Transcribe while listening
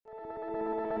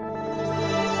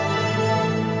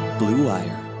Blue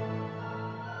Wire.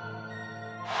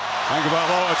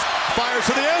 Tagovailoa fires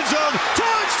to the end zone.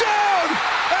 Touchdown!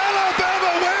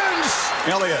 Alabama wins!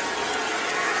 Elliott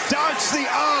dodged the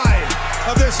eye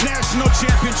of this national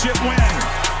championship win.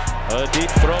 A deep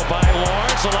throw by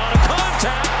Lawrence. A lot of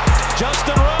contact.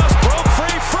 Justin Ross broke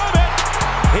free from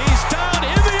it. He's down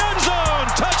in the end zone.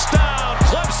 Touchdown,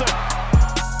 Clemson.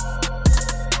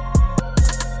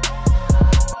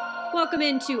 Welcome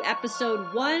into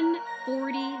episode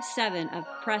 147 of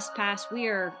Press Pass. We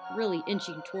are really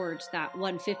inching towards that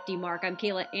 150 mark. I'm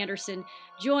Kayla Anderson,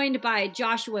 joined by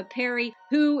Joshua Perry,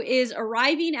 who is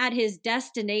arriving at his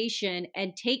destination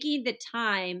and taking the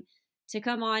time to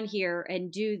come on here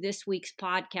and do this week's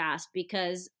podcast,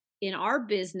 because in our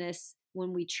business,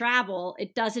 when we travel,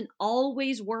 it doesn't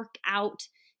always work out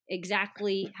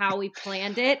exactly how we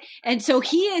planned it. And so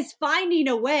he is finding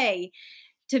a way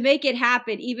to make it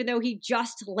happen, even though he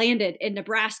just landed in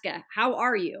Nebraska. How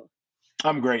are you?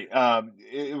 I'm great.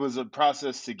 It was a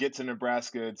process to get to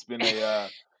Nebraska. It's been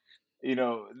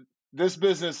this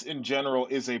business in general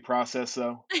is a process,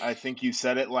 though. I think you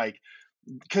said it,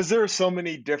 because there are so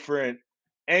many different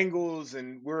angles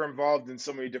and we're involved in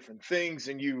so many different things.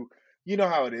 And you know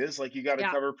how it is. You got to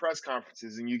cover press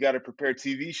conferences and you got to prepare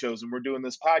TV shows. And we're doing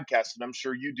this podcast, and I'm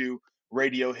sure you do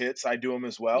radio hits. I do them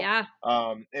as well. Yeah.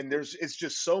 And it's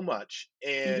just so much.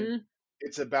 And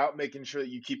it's about making sure that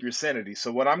you keep your sanity.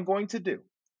 So what I'm going to do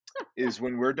is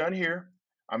when we're done here,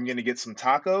 I'm going to get some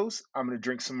tacos. I'm going to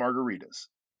drink some margaritas.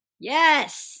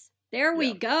 Yes. There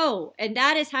we go. And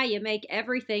that is how you make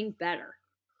everything better.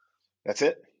 That's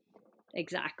it.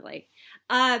 Exactly.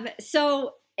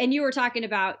 So, and you were talking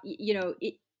about,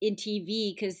 in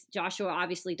TV, because Joshua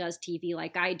obviously does TV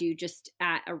like I do, just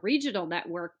at a regional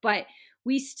network, but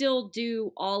we still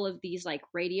do all of these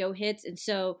radio hits. And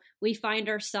so we find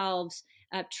ourselves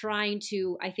trying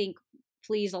to, I think,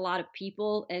 please a lot of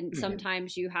people. And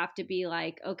sometimes you have to be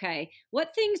okay,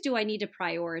 what things do I need to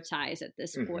prioritize at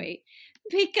this point?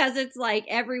 Because it's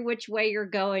every which way you're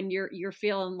going, you're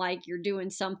feeling like you're doing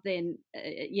something,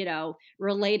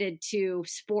 related to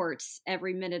sports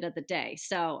every minute of the day.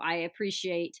 So I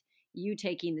appreciate you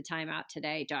taking the time out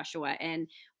today, Joshua. And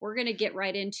we're going to get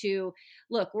right into,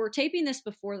 look, we're taping this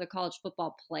before the college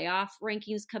football playoff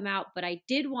rankings come out, but I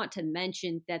did want to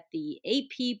mention that the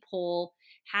AP poll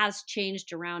has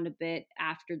changed around a bit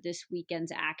after this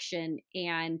weekend's action.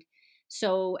 And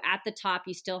so at the top,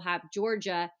 you still have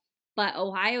Georgia, but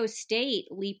Ohio State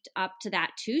leaped up to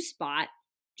that 2 spot,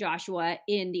 Joshua,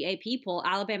 in the AP poll,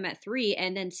 Alabama at 3,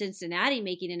 and then Cincinnati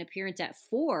making an appearance at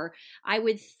 4. I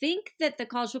would think that the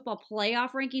college football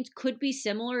playoff rankings could be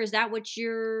similar. Is that what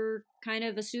you're kind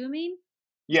of assuming?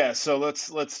 Yeah, so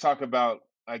let's talk about,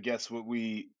 I guess, what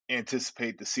we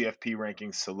anticipate the CFP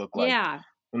rankings to look like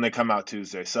when they come out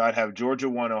Tuesday. So I'd have Georgia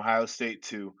 1, Ohio State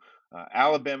 2,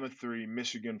 Alabama 3,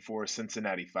 Michigan 4,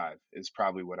 Cincinnati 5 is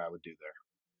probably what I would do there.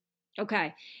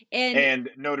 Okay. And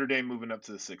Notre Dame moving up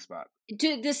to the 6th spot.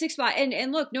 To the 6th spot.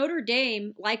 And look, Notre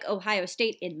Dame, like Ohio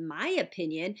State, in my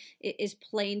opinion, is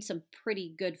playing some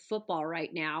pretty good football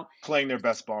right now. Playing their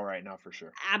best ball right now, for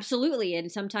sure. Absolutely. And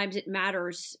sometimes it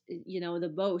matters,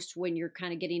 the most when you're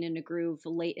kind of getting in a groove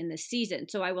late in the season.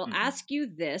 So I will ask you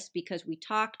this, because we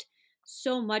talked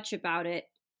so much about it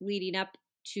leading up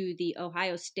to the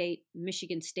Ohio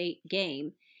State-Michigan State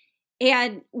game.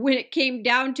 And when it came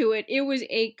down to it, it was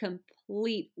a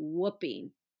complete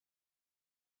whooping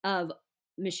of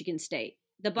Michigan State.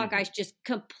 The Buckeyes just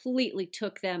completely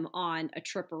took them on a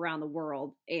trip around the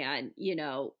world and,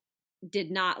 did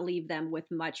not leave them with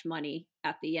much money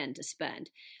at the end to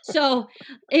spend. So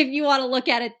if you want to look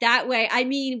at it that way, I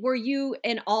mean, were you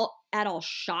at all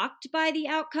shocked by the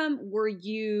outcome? Were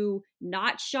you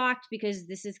not shocked because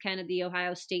this is kind of the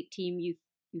Ohio State team you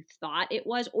thought it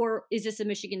was, or is this a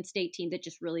Michigan State team that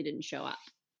just really didn't show up?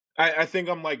 I think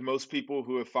I'm like most people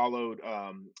who have followed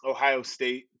Ohio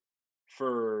State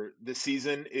for the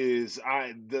season.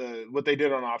 What they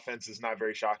did on offense is not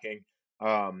very shocking.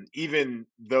 Even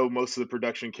though most of the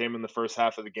production came in the first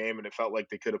half of the game, and it felt like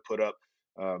they could have put up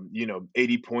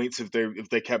 80 points if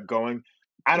they kept going.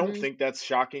 I don't think that's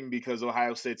shocking, because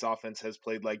Ohio State's offense has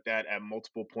played like that at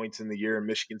multiple points in the year, and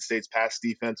Michigan State's pass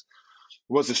defense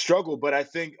was a struggle. But I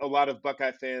think a lot of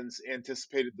Buckeye fans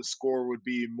anticipated the score would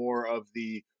be more of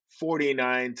the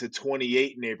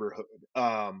 49-28 neighborhood,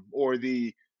 or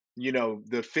the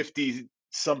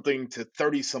 50-something to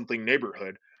 30-something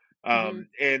neighborhood. And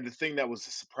the thing that was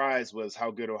a surprise was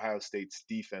how good Ohio State's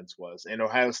defense was. And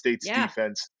Ohio State's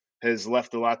defense has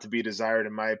left a lot to be desired,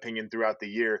 in my opinion, throughout the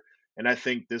year. And I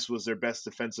think this was their best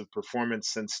defensive performance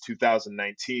since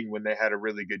 2019, when they had a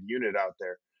really good unit out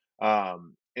there.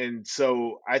 And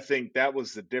so I think that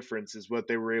was the difference, is what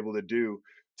they were able to do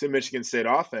to Michigan State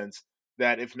offense,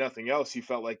 that if nothing else, you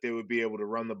felt like they would be able to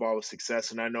run the ball with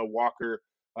success. And I know Walker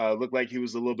looked like he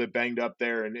was a little bit banged up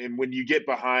there. And when you get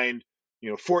behind,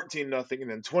 14-0 and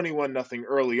then 21-0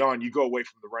 early on, you go away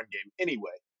from the run game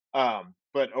anyway.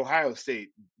 But Ohio State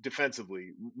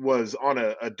defensively was on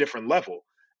a different level.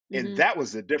 And that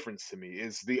was the difference to me,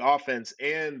 is the offense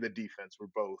and the defense were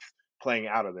both playing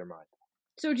out of their mind.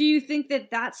 So do you think that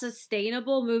that's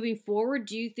sustainable moving forward?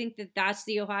 Do you think that that's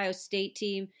the Ohio State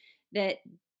team that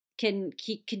can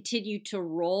continue to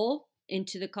roll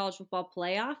into the college football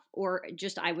playoff? Or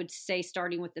just, I would say,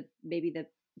 starting with maybe the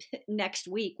next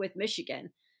week with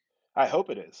Michigan? I hope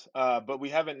it is. But we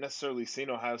haven't necessarily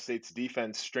seen Ohio State's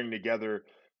defense string together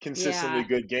consistently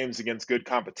good games against good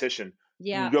competition.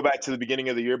 Yeah. You go back to the beginning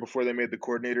of the year before they made the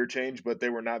coordinator change, but they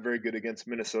were not very good against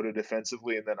Minnesota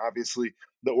defensively. And then obviously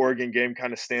the Oregon game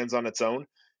kind of stands on its own.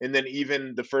 And then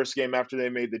even the first game after they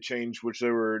made the change, which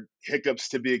there were hiccups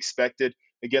to be expected,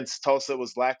 against Tulsa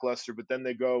was lackluster. But then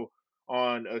they go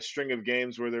on a string of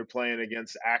games where they're playing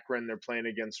against Akron, they're playing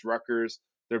against Rutgers,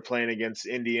 they're playing against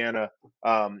Indiana.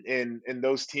 And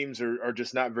those teams are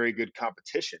just not very good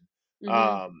competition.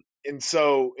 And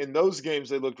so in those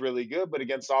games, they looked really good, but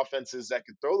against offenses that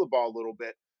could throw the ball a little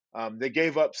bit, they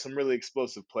gave up some really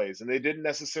explosive plays. And they didn't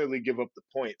necessarily give up the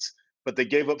points, but they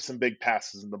gave up some big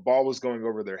passes, and the ball was going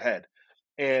over their head.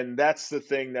 And that's the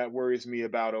thing that worries me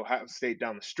about Ohio State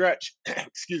down the stretch,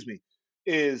 excuse me,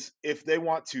 is if they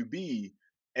want to be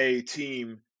a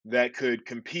team that could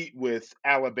compete with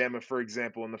Alabama, for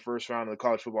example, in the first round of the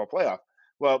college football playoff.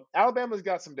 Well, Alabama's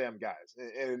got some damn guys,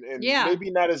 and maybe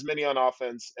not as many on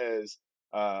offense as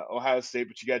Ohio State,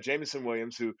 but you got Jameson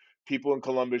Williams, who people in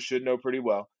Columbus should know pretty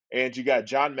well, and you got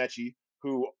John Mechie,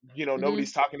 who,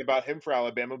 nobody's talking about him for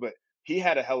Alabama, but he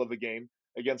had a hell of a game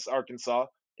against Arkansas,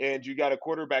 and you got a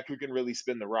quarterback who can really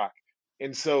spin the rock.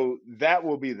 And so that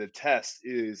will be the test,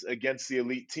 is against the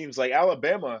elite teams like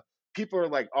Alabama. People are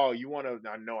like, oh, you want to –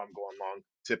 I know I'm going long,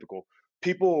 typical.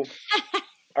 People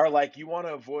are like, you want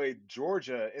to avoid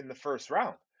Georgia in the first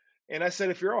round. And I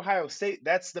said, if you're Ohio State,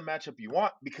 that's the matchup you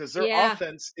want, because their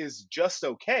offense is just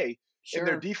okay, and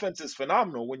their defense is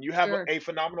phenomenal. When you have a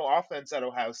phenomenal offense at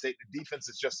Ohio State, the defense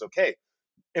is just okay.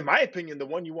 In my opinion, the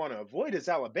one you want to avoid is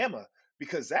Alabama,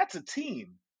 because that's a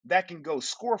team that can go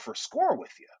score for score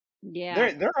with you.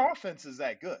 Yeah. Their offense is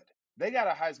that good. They got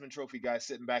a Heisman Trophy guy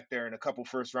sitting back there and a couple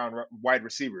first-round wide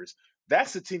receivers.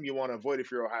 That's the team you want to avoid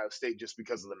if you're Ohio State, just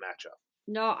because of the matchup.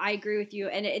 No, I agree with you.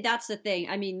 And that's the thing.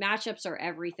 I mean, matchups are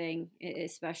everything,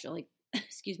 especially,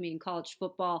 in college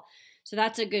football. So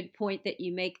that's a good point that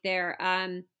you make there.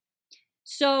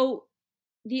 So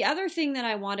the other thing that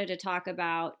I wanted to talk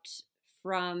about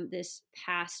from this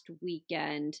past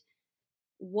weekend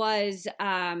was,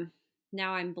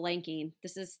 now I'm blanking.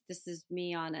 This is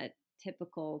me on a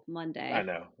typical Monday. I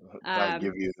know. I'll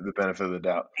give you the benefit of the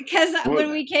doubt. Because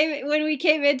when we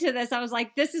came into this, I was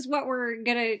like, this is what we're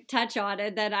gonna touch on,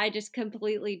 and then I just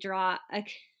completely draw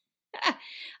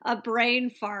a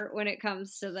brain fart when it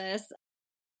comes to this.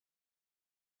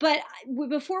 But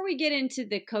before we get into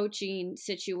the coaching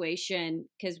situation,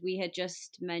 because we had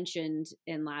just mentioned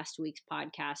in last week's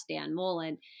podcast Dan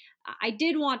Mullen, I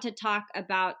did want to talk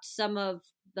about some of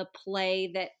the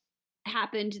play that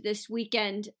happened this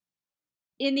weekend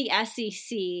in the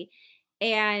SEC.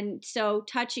 And so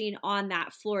touching on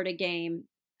that Florida game,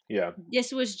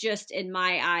 this was just, in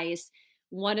my eyes,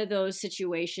 one of those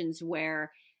situations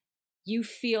where you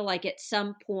feel like at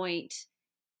some point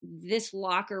this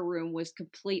locker room was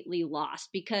completely lost,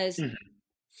 because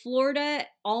Florida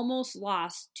almost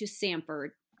lost to Samford,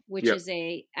 which is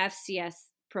a FCS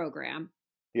program.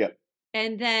 Yep.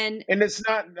 And it's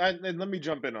not, and let me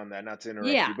jump in on that, not to interrupt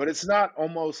you, but it's not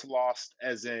almost lost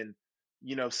as in,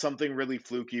 something really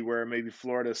fluky where maybe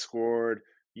Florida scored,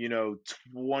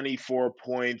 24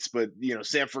 points, but,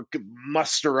 Samford could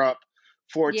muster up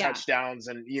 4 touchdowns,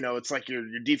 and, it's like your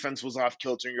defense was off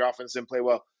kilter and your offense didn't play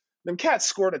well. Them cats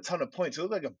scored a ton of points. It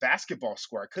looked like a basketball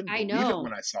score. I couldn't believe it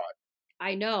when I saw it.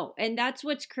 I know. And that's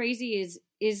what's crazy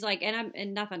is like,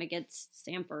 and nothing against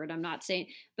Samford, I'm not saying,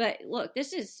 but look,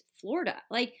 this is Florida.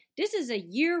 Like, this is a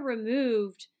year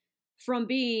removed from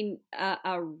being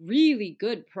a really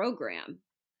good program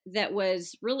that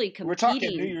was really competing. We're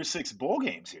talking New Year's Six bowl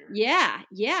games here.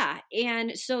 Yeah.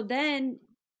 And so then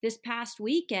this past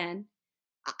weekend,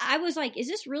 I was like, is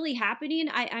this really happening?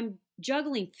 I'm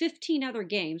juggling 15 other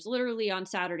games literally on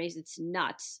Saturdays. It's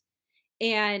nuts.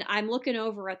 And I'm looking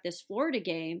over at this Florida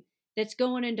game that's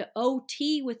going into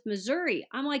OT with Missouri.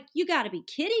 I'm like, you got to be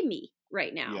kidding me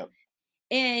right now. Yep.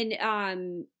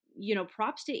 And,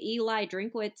 props to Eli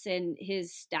Drinkwitz and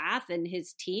his staff and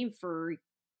his team for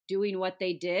doing what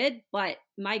they did. But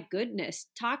my goodness,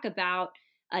 talk about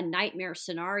a nightmare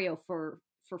scenario for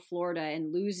Florida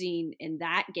and losing in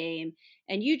that game.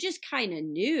 And you just kind of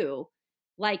knew,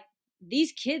 like,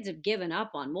 these kids have given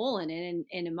up on Mullen. And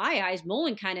in my eyes,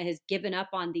 Mullen kind of has given up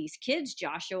on these kids,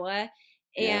 Joshua.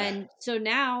 And so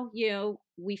now,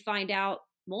 we find out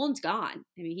Mullen's gone.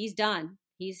 I mean, he's done.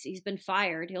 He's been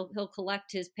fired. He'll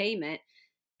collect his payment,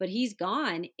 but he's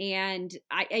gone. And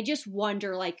I just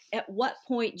wonder, like, at what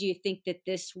point do you think that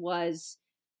this was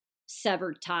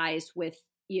severed ties with,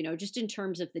 just in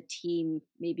terms of the team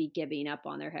maybe giving up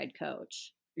on their head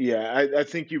coach? Yeah, I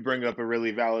think you bring up a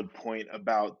really valid point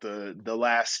about the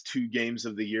last two games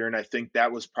of the year, and I think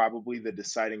that was probably the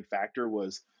deciding factor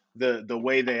was the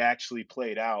way they actually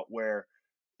played out, where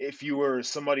if you were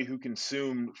somebody who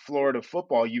consumed Florida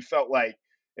football, you felt like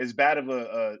as bad of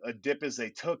a dip as they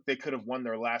took, they could have won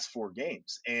their last four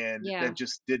games, and Yeah. that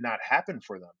just did not happen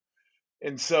for them.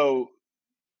 And so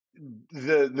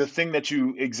the thing that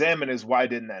you examine is why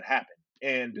didn't that happen?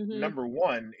 And number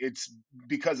one, it's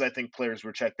because I think players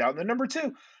were checked out. And then number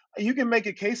two, you can make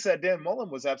a case that Dan Mullen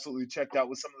was absolutely checked out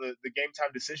with some of the game time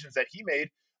decisions that he made,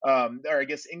 or I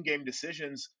guess in-game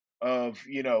decisions of,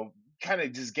 kind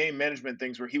of just game management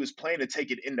things where he was playing to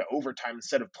take it into overtime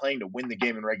instead of playing to win the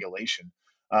game in regulation.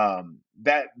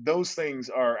 That those things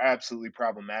are absolutely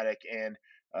problematic. And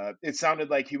it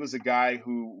sounded like he was a guy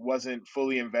who wasn't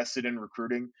fully invested in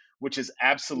recruiting, which is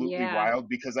absolutely wild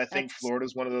because I think Florida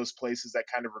is one of those places that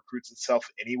kind of recruits itself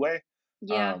anyway.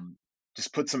 Yeah.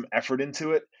 Just put some effort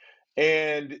into it.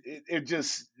 And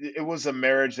it was a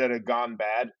marriage that had gone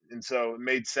bad. And so it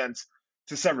made sense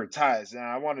to sever ties. And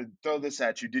I want to throw this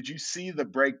at you. Did you see the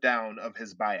breakdown of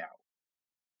his buyout?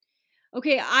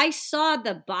 Okay, I saw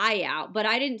the buyout, but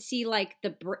I didn't see like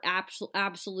the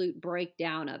absolute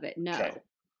breakdown of it. No. Okay.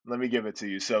 Let me give it to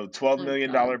you. So $12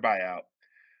 million buyout.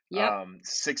 Yep.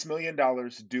 $6 million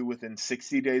due within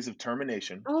 60 days of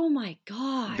termination. Oh my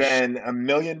gosh. Then $1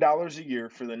 million a year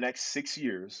for the next 6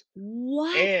 years.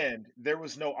 What? And there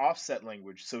was no offset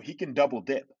language, so he can double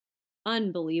dip.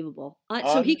 Unbelievable.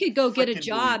 So he could go get a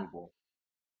job.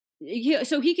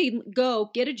 So he could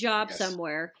go get a job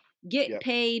somewhere, get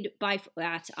paid by.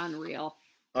 That's unreal.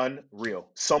 Unreal.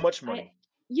 So much money.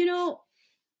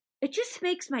 It just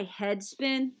makes my head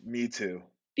spin. Me too.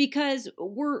 Because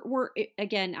we're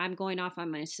again, I'm going off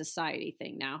on my society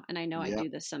thing now, and I know I do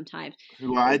this sometimes.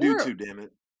 Well, I do too, damn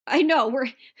it. I know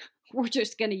we're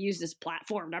just going to use this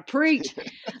platform to preach.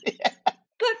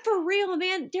 But for real,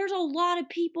 man, there's a lot of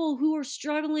people who are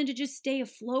struggling to just stay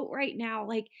afloat right now.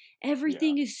 Like,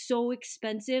 everything is so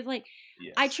expensive. Like,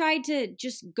 I tried to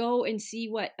just go and see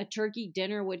what a turkey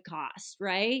dinner would cost,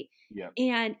 right? Yeah.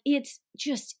 And it's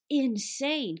just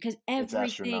insane because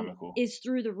everything is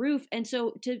through the roof. And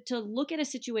so to look at a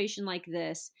situation like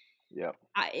this,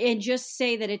 and just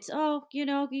say that it's,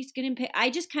 he's getting paid.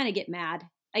 I just kind of get mad.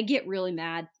 I get really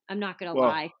mad. I'm not going to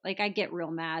lie. Like, I get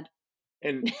real mad.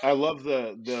 And I love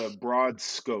the broad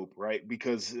scope, right?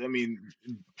 Because, I mean,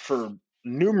 for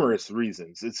numerous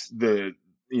reasons, it's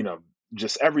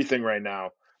just everything right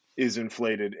now is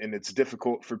inflated and it's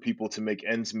difficult for people to make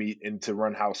ends meet and to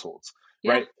run households,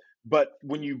 right? But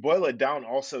when you boil it down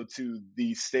also to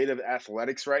the state of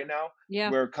athletics right now,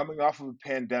 where coming off of a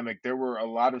pandemic, there were a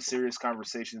lot of serious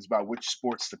conversations about which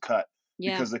sports to cut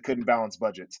because they couldn't balance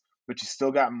budgets, but you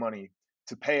still got money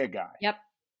to pay a guy.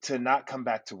 To not come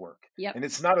back to work. And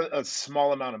it's not a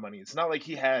small amount of money. It's not like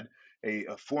he had a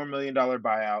 $4 million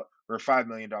buyout or a $5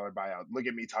 million buyout. Look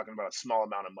at me talking about a small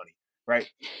amount of money, right?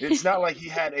 It's not like he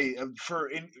had in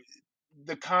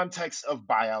the context of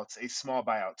buyouts, a small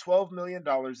buyout. $12 million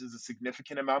is a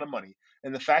significant amount of money.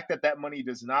 And the fact that that money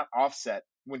does not offset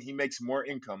when he makes more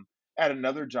income at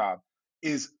another job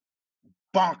is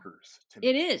bonkers to me.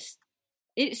 It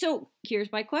is. So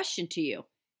here's my question to you.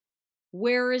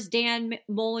 Where is Dan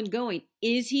Mullen going?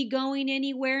 Is he going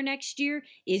anywhere next year?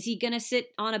 Is he going to sit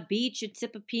on a beach and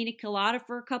sip a pina colada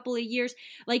for a couple of years?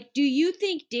 Like, do you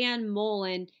think Dan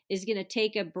Mullen is going to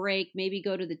take a break, maybe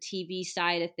go to the TV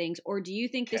side of things? Or do you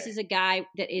think this is a guy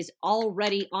that is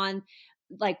already on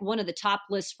like one of the top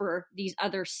lists for these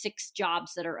other 6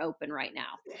 jobs that are open right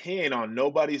now? He ain't on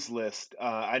nobody's list.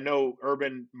 I know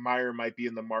Urban Meyer might be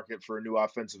in the market for a new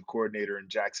offensive coordinator in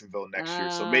Jacksonville next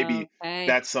year. So maybe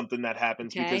that's something that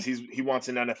happens because he wants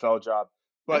an NFL job.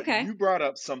 But you brought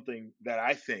up something that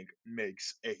I think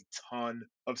makes a ton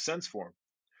of sense for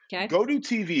him. Go do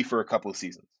TV for a couple of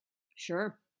seasons.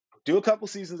 Sure. Do a couple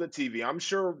seasons of TV. I'm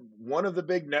sure one of the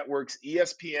big networks,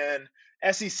 ESPN,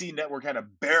 SEC Network, had a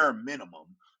bare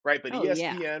minimum right? But Oh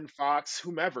yeah. ESPN, Fox,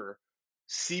 whomever,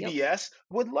 Yep. CBS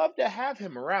would love to have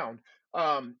him around,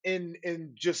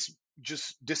 and just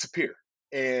disappear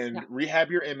and Yeah. rehab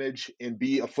your image and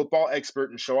be a football expert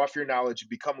and show off your knowledge and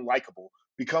become likable,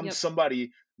 become Yep.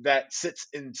 somebody that sits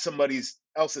in somebody's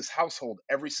else's household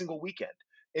every single weekend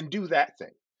and do that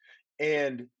thing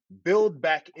and build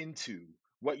back into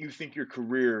what you think your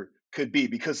career could be.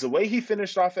 Because the way he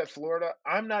finished off at Florida,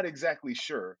 I'm not exactly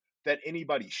sure that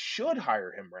anybody should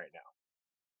hire him right now.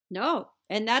 No.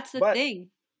 And that's the But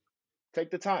thing.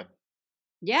 take the time.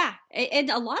 Yeah. And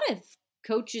a lot of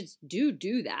coaches do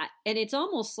that. And it's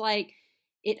almost like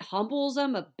it humbles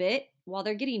them a bit while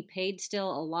they're getting paid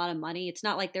still a lot of money. It's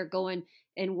not like they're going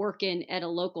and working at a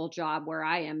local job where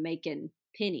I am making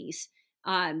pennies.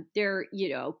 They're,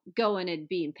 going and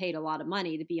being paid a lot of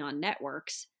money to be on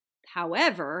networks.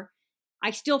 However,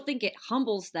 I still think it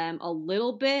humbles them a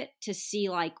little bit to see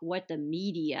like what the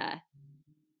media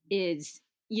is,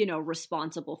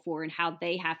 responsible for and how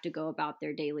they have to go about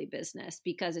their daily business,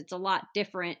 because it's a lot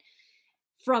different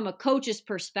from a coach's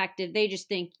perspective. They just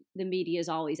think the media is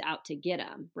always out to get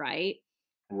them, right?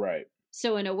 Right.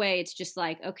 So in a way, it's just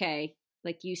like, okay,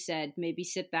 like you said, maybe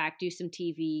sit back, do some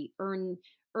TV, earn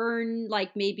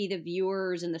like maybe the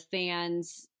viewers and the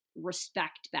fans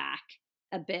respect back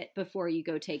a bit before you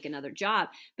go take another job.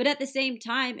 But at the same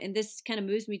time, and this kind of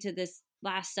moves me to this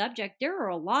last subject, there are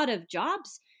a lot of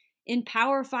jobs in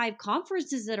Power 5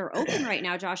 conferences that are open right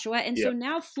now, Joshua. And so Yep.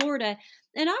 now Florida,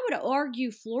 and I would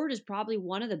argue Florida is probably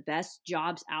one of the best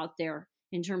jobs out there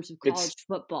in terms of college It's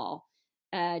football,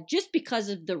 just because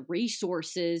of the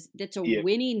resources. That's a yeah,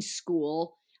 winning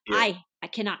school. yeah. I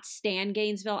cannot stand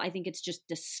Gainesville. I think it's just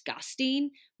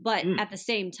disgusting. But Mm, at the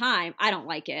same time, I don't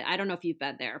like it. I don't know if you've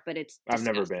been there, but it's I've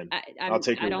never disgusting. been. I'll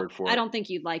take I your don't word for I it. don't think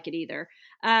you'd like it either.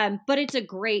 But it's a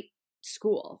great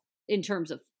school in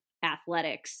terms of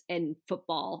athletics and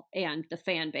football and the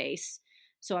fan base.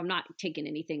 So I'm not taking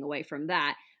anything away from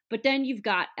that. But then you've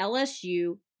got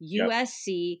LSU, Yep.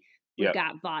 USC, we've Yep.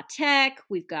 got Va Tech,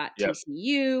 we've got Yep.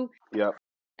 TCU. Yep.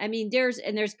 I mean, there's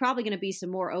probably going to be some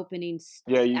more openings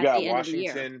Yeah, you at got the end of the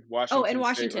year. Washington, Oh, and State,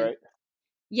 Washington. right?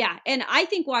 Yeah, and I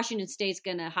think Washington State's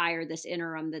going to hire this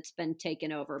interim that's been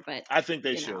taken over, but I think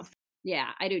they you should. know, yeah,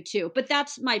 I do too. But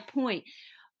that's my point.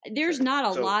 There's not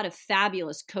a So lot of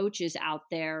fabulous coaches out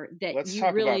there that let's you talk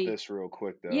about really, this real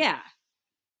quick, though. yeah,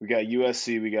 We got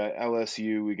USC, we got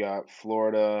LSU, we got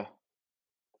Florida.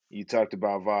 You talked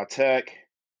about Va Tech.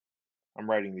 I'm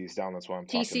writing these down. That's why I'm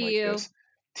talking like TCU, this.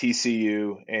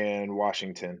 TCU and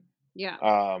Washington.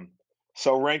 yeah.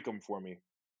 So rank them for me.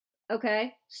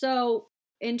 Okay, so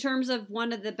in terms of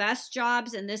one of the best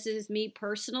jobs, and this is me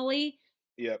personally,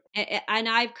 Yep. and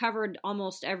I've covered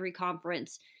almost every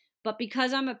conference, but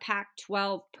because I'm a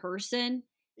Pac-12 person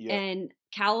Yep. and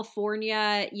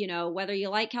California, whether you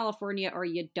like California or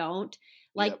you don't,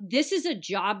 like Yep. this is a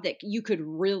job that you could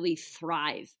really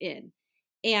thrive in.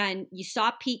 And you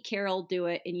saw Pete Carroll do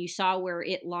it, and you saw where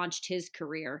it launched his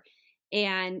career.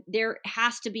 And there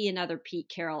has to be another Pete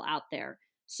Carroll out there.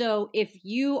 So if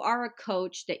you are a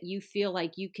coach that you feel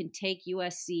like you can take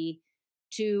USC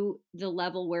to the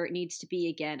level where it needs to be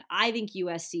again, I think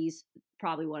USC is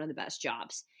probably one of the best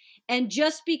jobs. And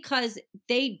just because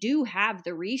they do have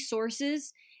the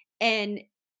resources, and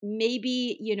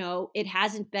maybe, it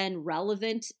hasn't been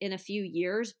relevant in a few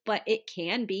years, but it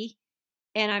can be.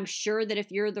 And I'm sure that if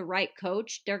you're the right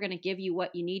coach, they're going to give you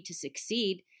what you need to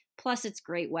succeed. Plus, it's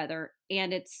great weather,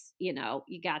 and it's, you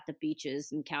got the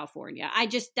beaches in California.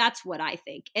 That's what I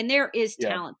think. And there is Yeah.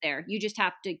 talent there. You just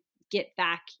have to get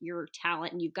back your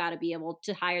talent, and you've got to be able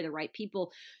to hire the right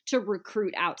people to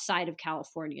recruit outside of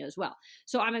California as well.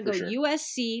 So I'm going to For go sure.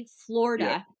 USC,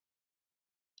 Florida.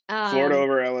 Florida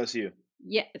over LSU.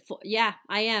 Yeah,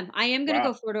 I am. I am going to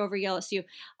Wow. go Florida over LSU.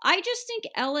 I just think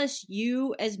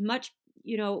LSU, as much,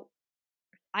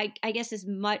 I guess as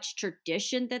much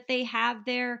tradition that they have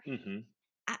there, Mm-hmm.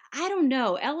 I don't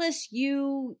know.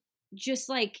 LSU just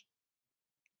like,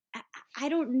 I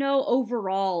don't know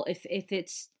overall if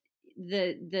it's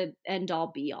the end all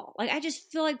be all. Like, I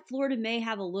just feel like Florida may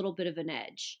have a little bit of an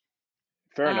edge.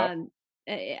 Fair enough.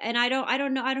 And I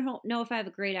don't know if I have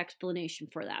a great explanation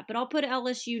for that, but I'll put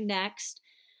LSU next.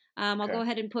 I'll Okay. go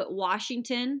ahead and put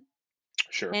Washington,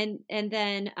 Sure. and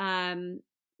then I'm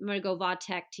going to go Va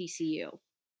Tech, TCU.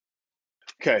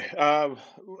 Okay.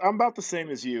 I'm about the same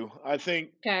as you. I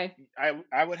think Okay.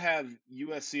 I would have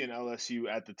USC and LSU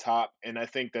at the top, and I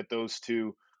think that those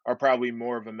two are probably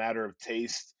more of a matter of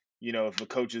taste. If the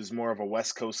coach is more of a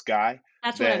West Coast guy,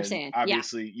 That's what I'm then saying.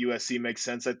 obviously USC makes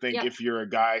sense. I think Yep. if you're a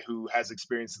guy who has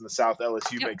experience in the South,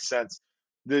 LSU Yep. makes sense.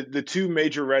 the two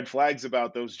major red flags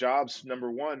about those jobs,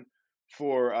 number one,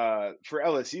 for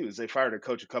LSU is they fired a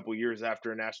coach a couple years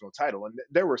after a national title, and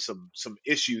there were some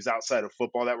issues outside of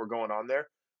football that were going on there.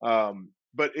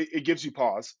 But it gives you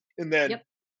pause. And then Yep.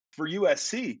 for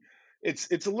USC,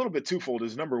 it's a little bit twofold.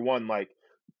 Is number one, like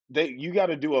you got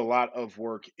to do a lot of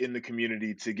work in the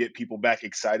community to get people back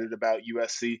excited about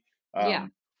USC. Yeah.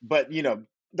 But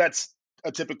that's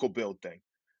a typical build thing.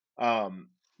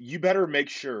 You better make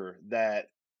sure that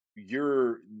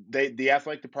the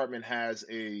athletic department has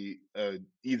a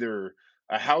either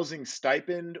a housing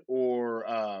stipend or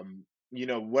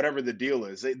whatever the deal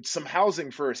is, some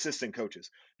housing for assistant coaches.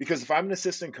 Because if I'm an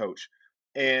assistant coach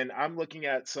and I'm looking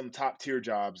at some top tier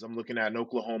jobs, I'm looking at an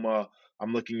Oklahoma,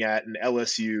 I'm looking at an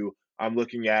LSU, I'm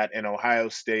looking at an Ohio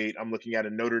State, I'm looking at a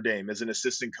Notre Dame as an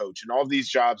assistant coach, and all these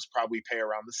jobs probably pay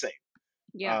around the same.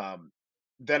 Yeah.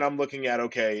 Then I'm looking at,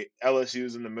 okay, LSU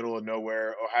is in the middle of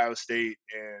nowhere, Ohio State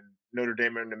and Notre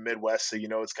Dame are in the Midwest, so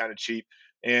it's kind of cheap,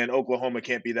 and Oklahoma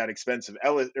can't be that expensive.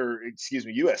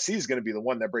 USC is going to be the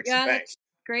one that breaks the Yeah, bank. that's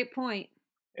a great point.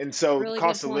 And so Really good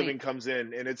cost of point. living comes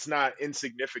in, and it's not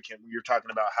insignificant when you're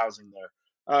talking about housing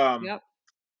there. Yep.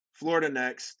 Florida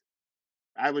next.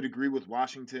 I would agree with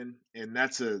Washington, and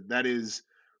that is,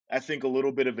 I think, a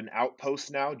little bit of an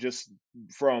outpost now, just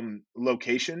from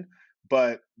location.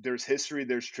 But there's history,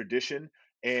 there's tradition,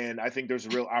 and I think there's a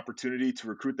real opportunity to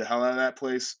recruit the hell out of that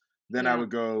place. Then I Yeah.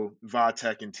 would go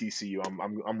Va-Tech and TCU.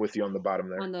 I'm with you on the bottom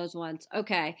there. On those ones.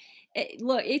 Okay.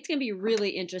 Look, it's going to be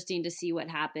really interesting to see what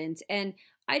happens. And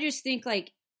I just think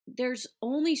like there's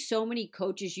only so many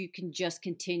coaches you can just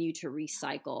continue to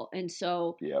recycle. And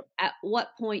so Yep. at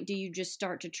what point do you just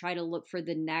start to try to look for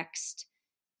the next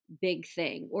big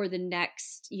thing or the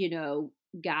next,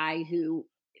 guy who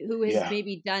has Yeah.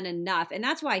 maybe done enough? And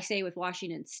that's why I say with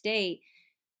Washington State,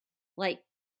 like,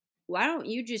 why don't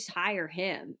you just hire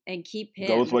him and keep him?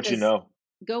 Go with what you know.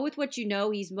 Go with what you know.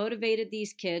 He's motivated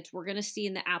these kids. We're going to see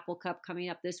in the Apple Cup coming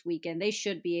up this weekend. They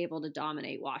should be able to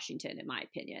dominate Washington, in my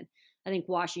opinion. I think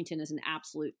Washington is an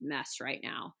absolute mess right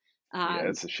now. Yeah,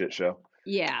 it's a shit show.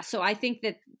 Yeah. So I think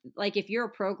that, like, if you're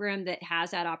a program that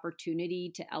has that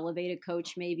opportunity to elevate a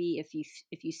coach, maybe if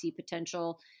you see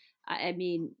potential, I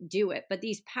mean, do it. But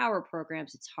these power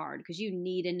programs, it's hard because you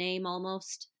need a name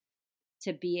almost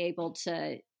to be able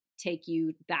to take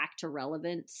you back to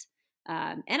relevance.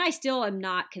 And I still am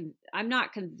not. I'm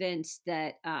not convinced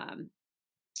that I'm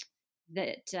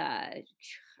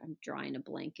drawing a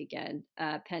blank again.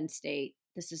 Penn State.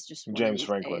 This is just one James of these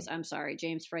Franklin. days. I'm sorry,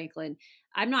 James Franklin.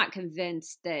 I'm not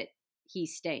convinced that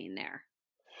he's staying there.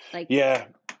 Like, yeah.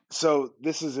 So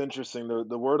this is interesting.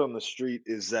 The word on the street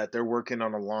is that they're working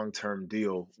on a long-term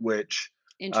deal, which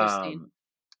interesting.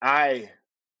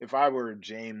 if I were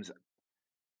James,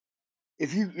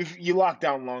 if you lock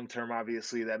down long term,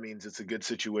 obviously that means it's a good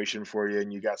situation for you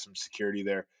and you got some security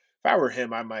there. If I were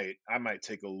him, I might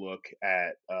take a look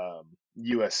at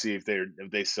USC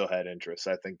if they still had interest.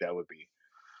 I think that would be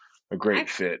a great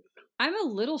fit. I'm a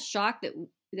little shocked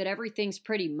that everything's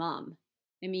pretty mum.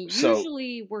 I mean, So-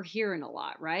 usually we're hearing a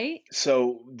lot, right?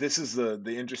 So this is the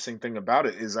interesting thing about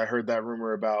it is I heard that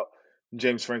rumor about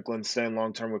James Franklin staying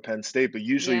long term with Penn State, but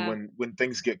usually Yeah. when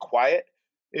things get quiet,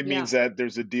 it Yeah. means that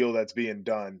there's a deal that's being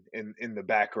done in the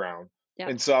background. Yeah.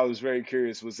 And so I was very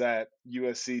curious, was that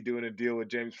USC doing a deal with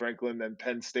James Franklin and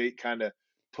Penn State kind of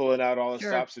pulling out all the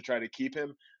Sure. stops to try to keep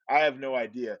him? I have no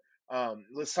idea.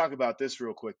 Let's talk about this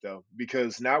real quick though,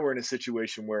 because now we're in a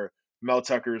situation where Mel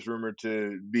Tucker is rumored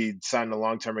to be signed a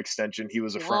long-term extension. He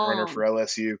was a front runner for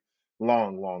LSU.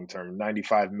 Long term,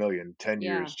 95 million, 10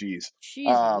 Yeah. years. Geez.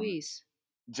 Jeez Louise.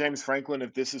 James Franklin,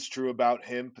 if this is true about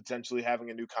him potentially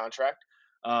having a new contract,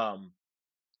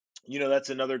 that's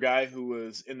another guy who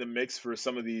was in the mix for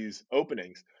some of these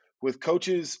openings with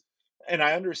coaches. And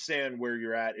I understand where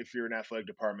you're at if you're an athletic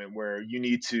department where you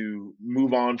need to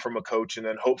move on from a coach and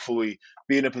then hopefully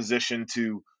be in a position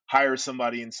to hire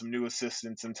somebody and some new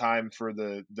assistants in time for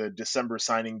the December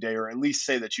signing day, or at least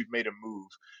say that you've made a move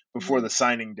before the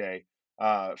signing day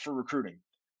for recruiting.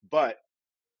 But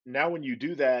now when you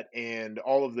do that and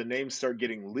all of the names start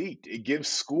getting leaked, it gives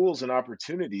schools an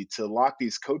opportunity to lock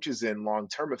these coaches in long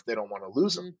term if they don't want to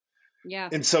lose them. Yeah.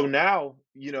 And so now,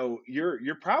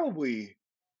 you're probably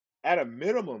at a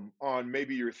minimum on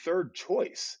maybe your third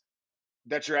choice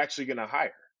that you're actually going to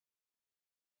hire.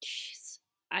 Jeez.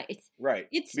 Right.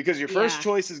 It's Because your first yeah.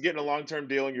 choice is getting a long-term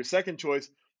deal, and your second choice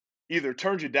either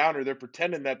turns you down or they're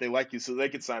pretending that they like you so they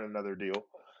could sign another deal.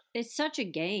 It's such a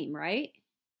game, right?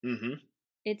 Mm-hmm.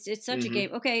 It's such a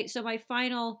game. Okay, so my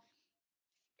final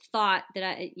thought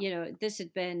that this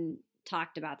had been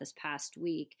talked about this past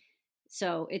week.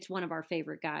 So it's one of our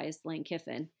favorite guys, Lane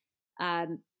Kiffin.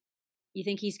 You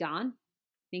think he's gone?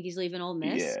 Think he's leaving Ole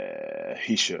Miss? Yeah,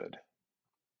 he should.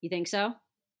 You think so?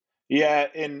 Yeah,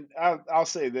 and I'll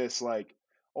say this, like,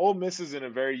 Ole Miss is in a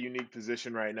very unique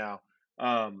position right now,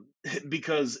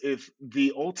 because if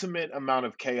the ultimate amount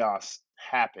of chaos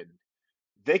happened,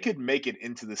 they could make it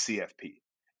into the CFP.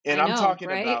 And I I'm know, talking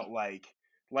right? about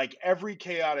like every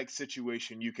chaotic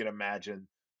situation you can imagine.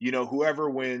 You know, whoever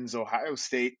wins, Ohio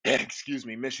State, excuse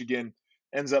me, Michigan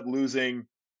ends up losing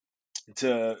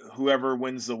to whoever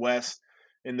wins the West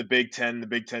in the Big Ten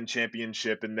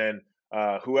championship, and then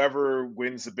whoever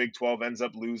wins the Big 12 ends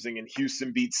up losing, and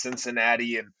Houston beats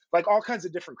Cincinnati, and like all kinds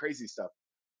of different crazy stuff.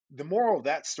 The moral of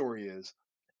that story is,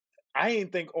 I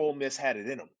ain't think Ole Miss had it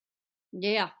in them.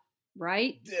 Yeah,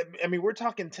 right? I mean, we're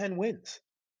talking 10 wins.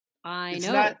 I It's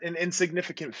know. not an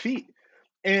insignificant feat.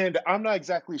 And I'm not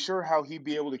exactly sure how he'd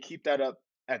be able to keep that up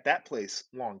at that place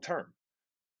long term.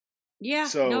 Yeah, no,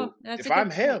 So that's a if I'm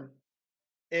good point. him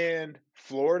and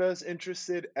Florida's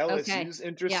interested, Okay. LSU's Yeah.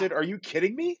 interested, are you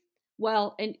kidding me?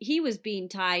 Well, and he was being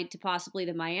tied to possibly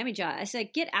the Miami job. I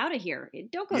said, get out of here.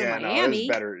 Don't go to Yeah, no, Miami.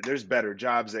 there's better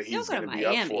jobs that Don't he's go to going to be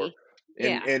up for. Miami.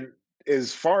 Yeah. And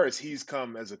as far as he's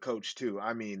come as a coach too,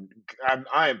 I mean,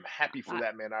 I'm happy for I,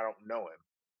 that man. I don't know him.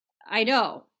 I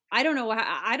know. I don't know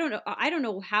how I don't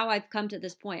know how I've come to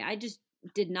this point. I just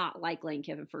did not like Lane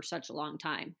Kiffin for such a long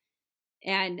time.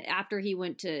 And after he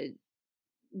went to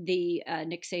the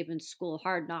Nick Saban School of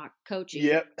Hard Knock coaching,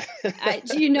 Yep. I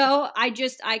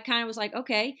kind of was like,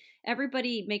 okay,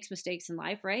 everybody makes mistakes in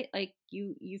life, right? Like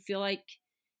you feel like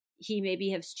he maybe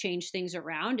has changed things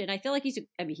around, and I feel like he's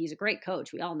a great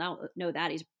coach. We all know that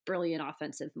he's a brilliant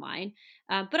offensive mind,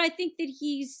 but I think that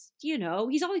he's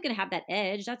always going to have that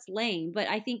edge. That's Lane, but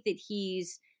I think that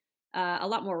he's a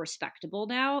lot more respectable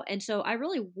now, and so I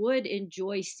really would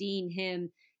enjoy seeing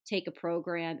him take a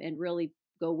program and really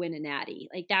go win a natty.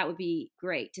 Like that would be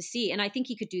great to see, and I think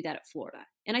he could do that at Florida,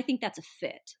 and I think that's a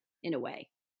fit in a way.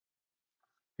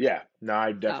 Yeah, no,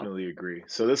 I So definitely agree.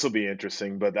 So this will be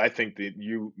interesting, but I think that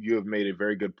you have made a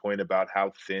very good point about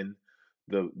how thin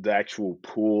the actual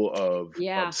pool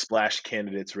yeah. of splash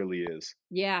candidates really is.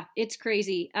 Yeah, it's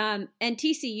crazy. And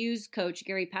TCU's coach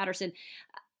Gary Patterson,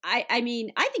 I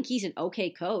mean, I think he's an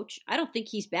okay coach. I don't think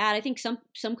he's bad. I think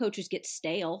some coaches get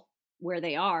stale where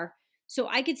they are. So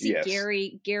I could see Yes,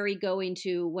 Gary going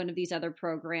to one of these other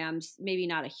programs, maybe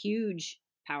not a huge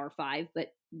Power 5, but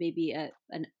maybe a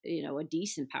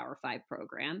decent Power 5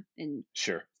 program, and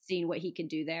sure. seeing what he can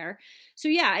do there. So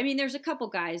yeah, I mean, there's a couple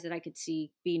guys that I could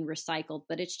see being recycled,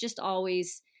 but it's just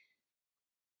always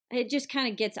it just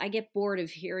kind of I get bored of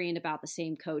hearing about the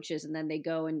same coaches, and then they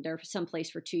go and they're someplace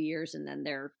for 2 years and then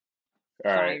they're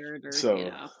All right. fired or,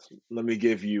 So let me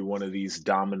give you one of these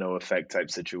domino effect type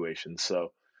situations.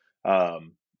 So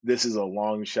um, this is a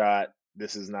long shot.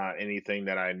 This is not anything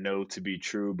that I know to be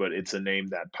true, but it's a name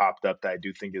that popped up that I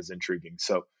do think is intriguing.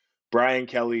 So Brian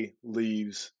Kelly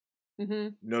leaves mm-hmm.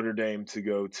 Notre Dame to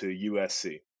go to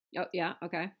USC. Oh, yeah.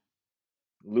 Okay.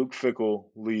 Luke Fickell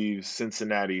leaves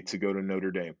Cincinnati to go to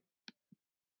Notre Dame.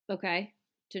 Okay.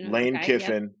 Lane Okay. Yep.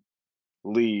 Kiffin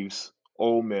leaves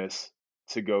Ole Miss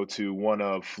to go to one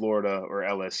of Florida or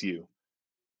LSU.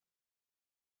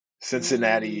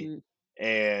 Cincinnati Mm,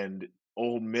 and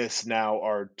Ole Miss now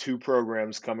are two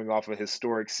programs coming off of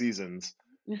historic seasons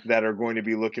that are going to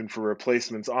be looking for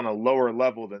replacements on a lower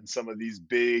level than some of these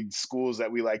big schools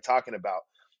that we like talking about.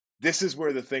 This is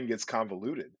where the thing gets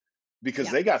convoluted because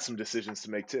yeah. they got some decisions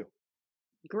to make too.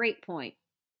 Great point.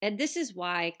 And this is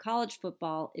why college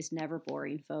football is never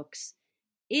boring, folks.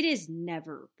 It is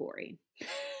never boring.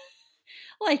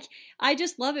 Like, I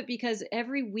just love it because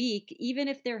every week, even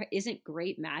if there isn't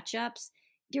great matchups,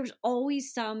 there's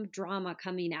always some drama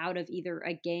coming out of either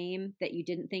a game that you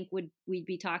didn't think we'd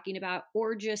be talking about,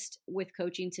 or just with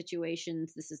coaching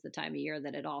situations. This is the time of year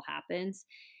that it all happens.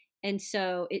 And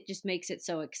so it just makes it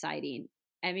so exciting.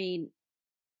 I mean,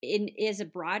 as a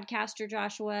broadcaster,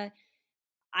 Joshua,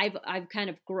 I've kind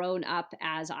of grown up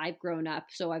as I've grown up.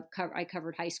 So I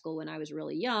covered high school when I was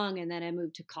really young, and then I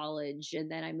moved to college, and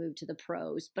then I moved to the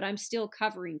pros. But I'm still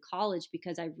covering college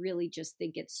because I really just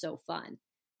think it's so fun,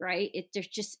 right?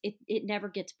 It never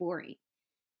gets boring,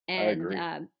 I and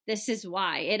agree. this is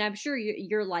why. And I'm sure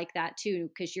you're like that too,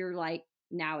 because you're like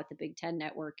now at the Big Ten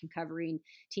Network and covering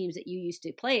teams that you used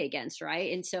to play against,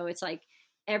 right? And so it's like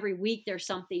every week there's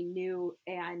something new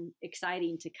and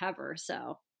exciting to cover.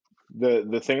 So.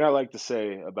 The thing I like to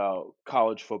say about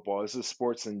college football, this is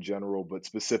sports in general, but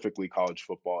specifically college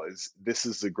football, is this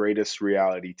is the greatest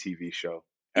reality TV show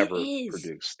It ever is.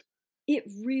 produced. It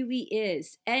really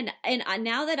is. And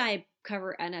now that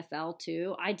cover NFL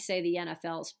too. I'd say the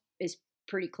NFL is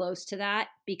pretty close to that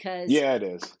because it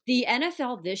is. The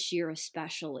NFL this year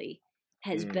especially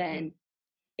has been,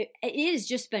 it has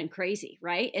just been crazy,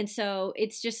 right? And so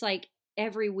it's just like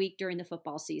every week during the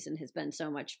football season has been so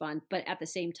much fun. But at the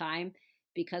same time,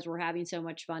 because we're having so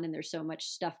much fun and there's so much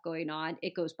stuff going on,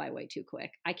 it goes by way too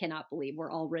quick. I cannot believe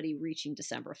we're already reaching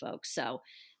December, folks. So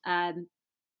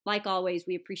like always,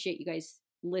 we appreciate you guys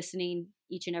listening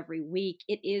each and every week.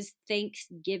 It is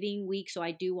Thanksgiving week, so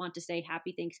I do want to say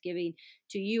happy Thanksgiving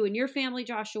to you and your family,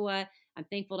 Joshua. I'm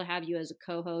thankful to have you as a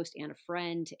co-host and a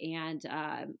friend, and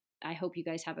I hope you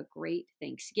guys have a great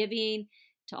Thanksgiving.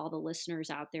 To all the listeners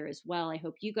out there as well, I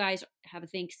hope you guys have a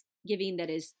Thanksgiving that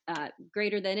is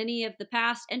greater than any of the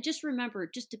past, and just remember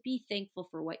just to be thankful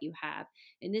for what you have.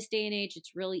 In this day and age,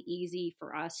 it's really easy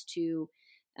for us to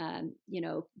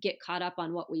get caught up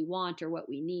on what we want or what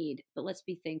we need, but let's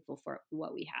be thankful for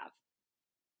what we have.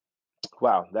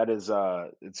 Wow, that is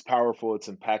it's powerful, it's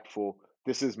impactful.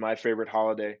 This is my favorite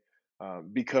holiday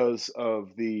because of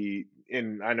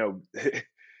and I know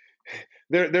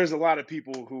there's a lot of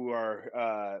people who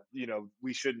are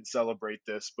we shouldn't celebrate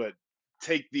this, but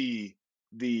take the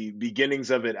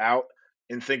beginnings of it out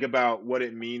and think about what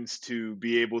it means to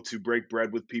be able to break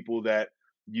bread with people that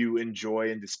you enjoy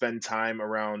and to spend time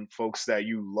around folks that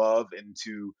you love and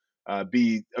to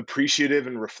be appreciative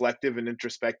and reflective and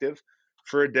introspective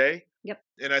for a day. Yep.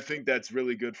 And I think that's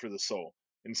really good for the soul.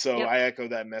 And so Yep. I echo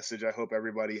that message. I hope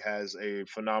everybody has a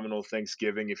phenomenal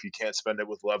Thanksgiving. If you can't spend it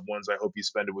with loved ones, I hope you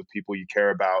spend it with people you care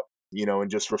about,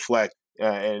 and just reflect.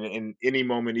 And in any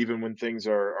moment, even when things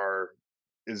are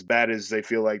as bad as they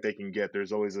feel like they can get,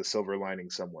 there's always a silver lining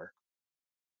somewhere.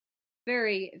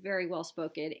 Very, very well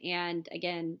spoken. And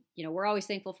again, we're always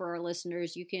thankful for our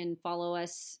listeners. You can follow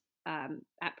us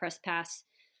at Press Pass.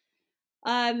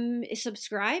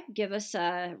 Subscribe, give us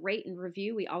a rate and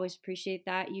review. We always appreciate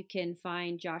that. You can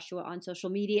find Joshua on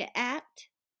social media at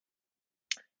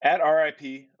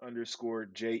RIP_JEP.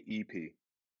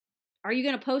 Are you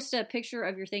going to post a picture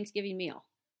of your Thanksgiving meal?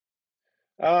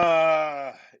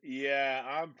 Yeah,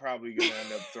 I'm probably going to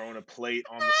end up throwing a plate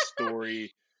on the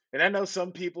story. And I know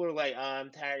some people are like, I'm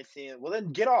tired of seeing it. Well,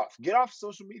 then get off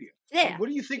social media. Yeah. Like, what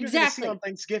do you think exactly. you're going to see on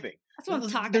Thanksgiving? That's what I'm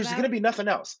talking There's about. going to be nothing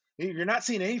else. You're not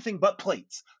seeing anything but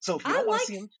plates. So if you don't want to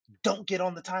see them, don't get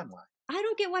on the timeline. I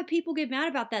don't get why people get mad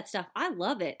about that stuff. I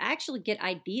love it. I actually get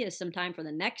ideas sometime for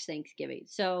the next Thanksgiving.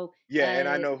 So yeah, and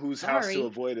I know whose house to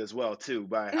avoid as well, too,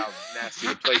 by how nasty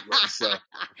the plate looks. So,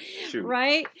 shoot.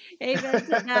 Right? Amen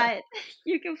to that.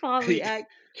 You can follow me at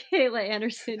Kayla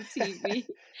Anderson TV.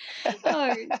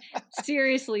 Oh,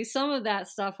 seriously, some of that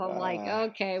stuff I'm like,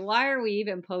 okay, why are we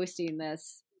even posting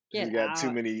this? You got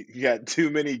too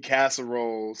many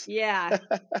casseroles. Yeah,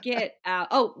 get out.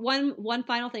 Oh, one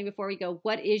final thing before we go.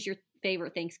 What is your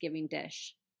favorite Thanksgiving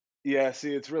dish? Yeah,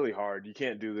 see, it's really hard. You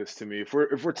can't do this to me. If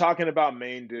we're talking about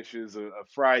main dishes, a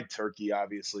fried turkey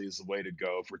obviously is the way to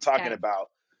go. If we're talking about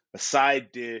a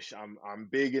side dish, I'm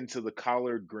big into the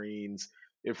collard greens.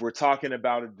 If we're talking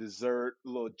about a dessert, a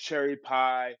little cherry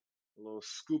pie, a little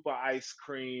scoop of ice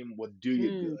cream would do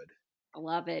you good. I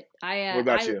love it. What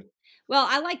about you? Well,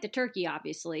 I like the turkey,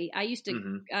 obviously. I used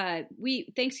to,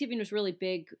 Thanksgiving was really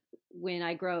big when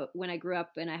I grew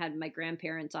up, and I had my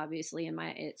grandparents, obviously, and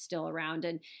it's still around.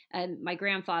 And my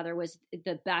grandfather was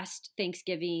the best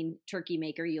Thanksgiving turkey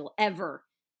maker you'll ever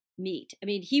meet. I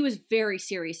mean, he was very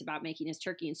serious about making his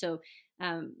turkey. And so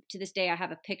to this day, I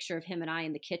have a picture of him and I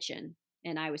in the kitchen,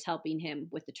 and I was helping him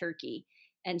with the turkey.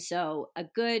 And so a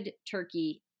good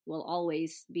turkey will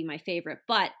always be my favorite,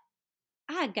 but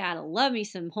I gotta love me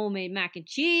some homemade mac and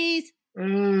cheese.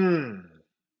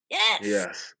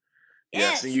 Yes.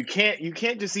 And you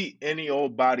can't just eat any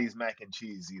old body's mac and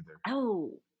cheese either.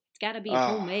 Oh, it's gotta be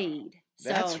homemade.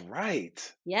 That's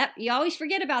right. Yep. You always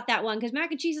forget about that one because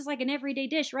mac and cheese is like an everyday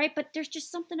dish, right? But there's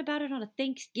just something about it on a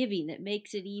Thanksgiving that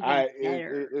makes it even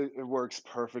better. It works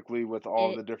perfectly with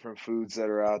all the different foods that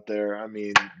are out there. I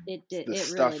mean, the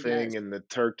stuffing really and the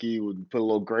turkey, would put a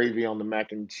little gravy on the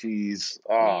mac and cheese.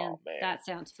 Man, that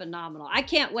sounds phenomenal. I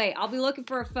can't wait. I'll be looking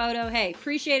for a photo. Hey,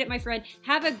 appreciate it, my friend.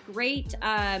 Have a great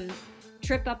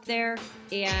trip up there,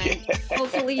 and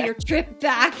hopefully your trip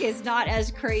back is not as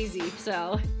crazy.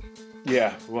 So.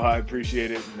 Yeah, well, I appreciate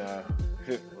it,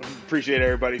 and appreciate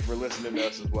everybody for listening to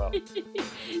us as well.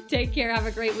 Take care. Have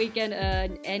a great weekend.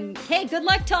 And hey, good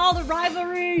luck to all the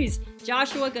rivalries.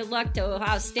 Joshua, good luck to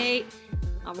Ohio State.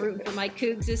 I'm rooting for my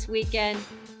Cougs this weekend.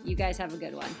 You guys have a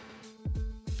good one.